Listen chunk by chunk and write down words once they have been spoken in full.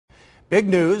Big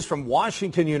news from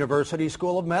Washington University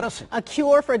School of Medicine. A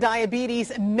cure for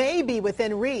diabetes may be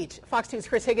within reach. Fox News'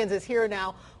 Chris Higgins is here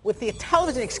now with the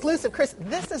television exclusive. Chris,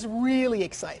 this is really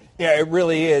exciting. Yeah, it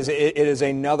really is. It is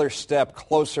another step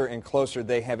closer and closer.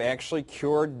 They have actually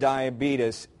cured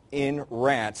diabetes in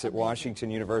rats at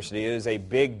Washington University. It is a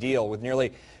big deal, with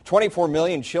nearly 24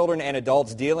 million children and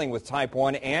adults dealing with type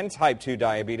 1 and type 2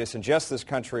 diabetes in just this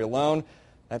country alone.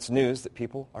 That's news that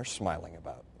people are smiling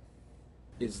about.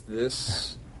 Is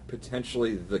this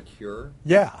potentially the cure?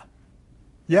 Yeah.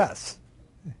 Yes.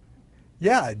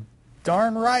 Yeah,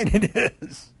 darn right it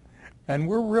is. And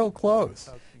we're real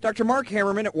close. Dr. Marc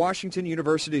Hammerman at Washington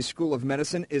University School of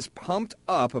Medicine is pumped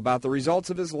up about the results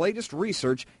of his latest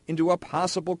research into a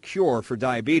possible cure for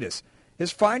diabetes.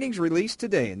 His findings, released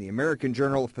today in the American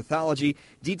Journal of Pathology,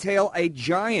 detail a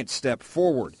giant step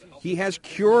forward. He has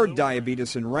cured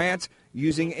diabetes in rats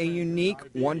using a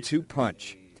unique 1-2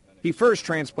 punch. He first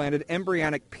transplanted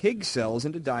embryonic pig cells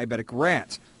into diabetic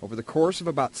rats. Over the course of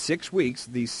about 6 weeks,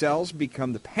 these cells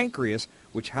become the pancreas,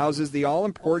 which houses the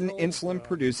all-important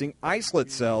insulin-producing islet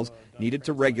cells needed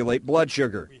to regulate blood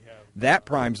sugar. That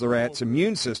primes the rat's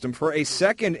immune system for a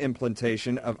second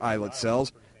implantation of islet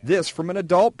cells, this from an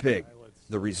adult pig.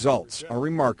 The results are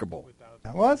remarkable.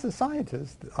 Well, as a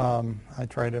scientist, I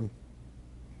try to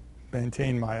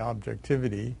maintain my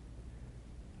objectivity.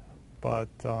 But,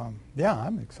 yeah,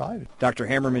 I'm excited. Dr.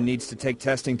 Hammerman needs to take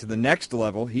testing to the next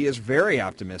level. He is very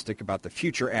optimistic about the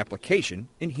future application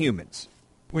in humans.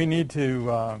 We need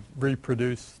to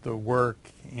reproduce the work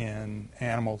in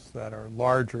animals that are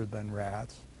larger than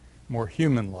rats, more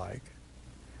human-like.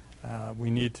 We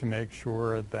need to make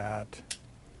sure that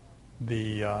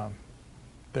the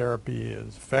therapy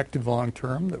is effective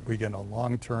long-term, that we get a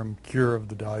long-term cure of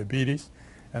the diabetes,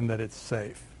 and that it's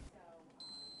safe.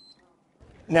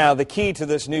 Now, the key to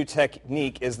this new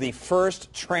technique is the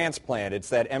first transplant. It's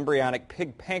that embryonic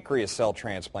pig pancreas cell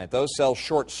transplant. Those cells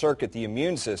short-circuit the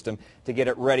immune system to get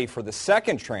it ready for the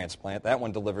second transplant. That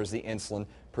one delivers the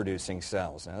insulin-producing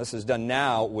cells. Now, this is done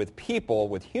now with people,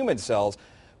 with human cells,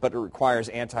 but it requires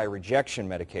anti-rejection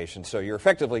medication. So you're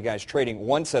effectively, guys, trading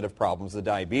one set of problems, the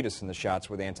diabetes and the shots,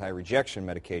 with anti-rejection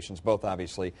medications. Both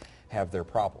obviously have their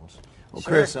problems. Well,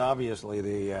 Chris, obviously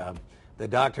the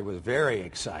doctor was very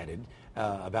excited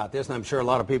about this, and I'm sure a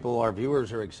lot of people, our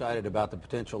viewers, are excited about the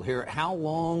potential here. How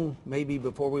long, maybe,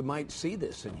 before we might see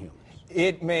this in humans?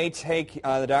 It may take,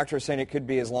 the doctor is saying it could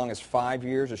be as long as 5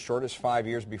 years, as short as 5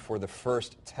 years before the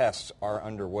first tests are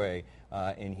underway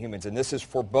in humans. And this is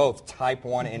for both type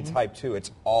 1 and type 2.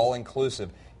 It's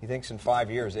all-inclusive. He thinks in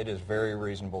 5 years it is very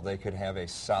reasonable they could have a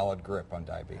solid grip on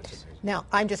diabetes. Now,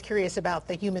 I'm just curious about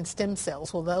the human stem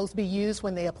cells. Will those be used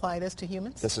when they apply this to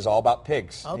humans? This is all about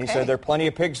pigs. Okay. He said there are plenty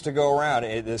of pigs to go around.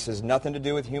 This has nothing to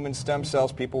do with human stem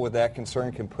cells. People with that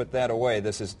concern can put that away.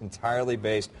 This is entirely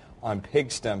based on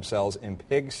pig stem cells and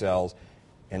pig cells.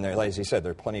 And there, as he said,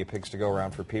 there are plenty of pigs to go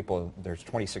around for people. There's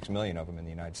 26 million of them in the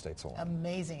United States alone.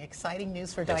 Amazing. Exciting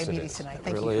news for diabetes tonight. It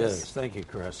Thank you, really Chris. is. Thank you,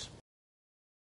 Chris.